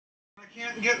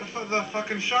Can't get the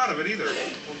fucking shot of it either. Well,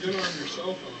 get it on your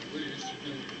cell phone at least.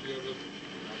 You have it.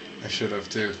 I should have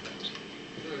too.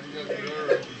 Yeah, you got the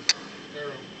arrow.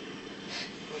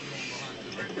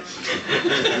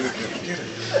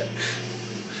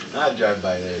 I'll drive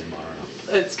by there tomorrow.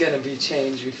 It's gonna be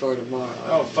changed before tomorrow.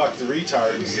 Oh fuck the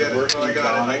retards! Yeah, Working I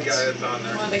got it. McDonald's. It's on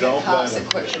there. Well, they Don't get cops let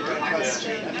that quit across the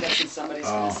street. I'm guessing somebody's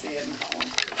gonna see it and call them.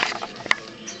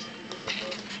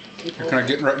 You're kind of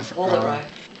getting right in front. Hold it right.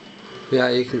 Yeah,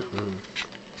 you can.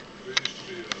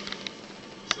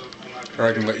 Or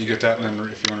I can let you get that, and then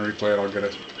if you want to replay it, I'll get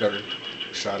a better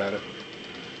shot at it.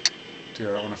 Dude,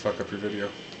 I don't want to fuck up your video.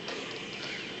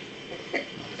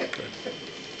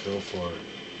 Go for it.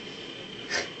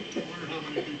 I wonder how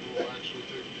many people will actually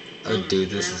take Oh, dude,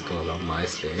 this is going on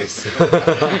MySpace. I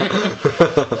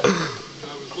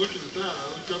was looking at that. I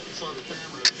looked up and saw the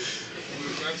camera.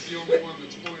 That's the only one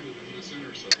that's pointed in this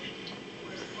intersection.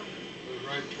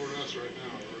 Right toward us right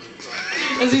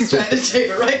now. As he's trying to take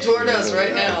it right toward us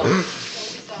right now.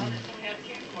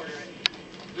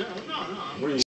 Yeah, no, no.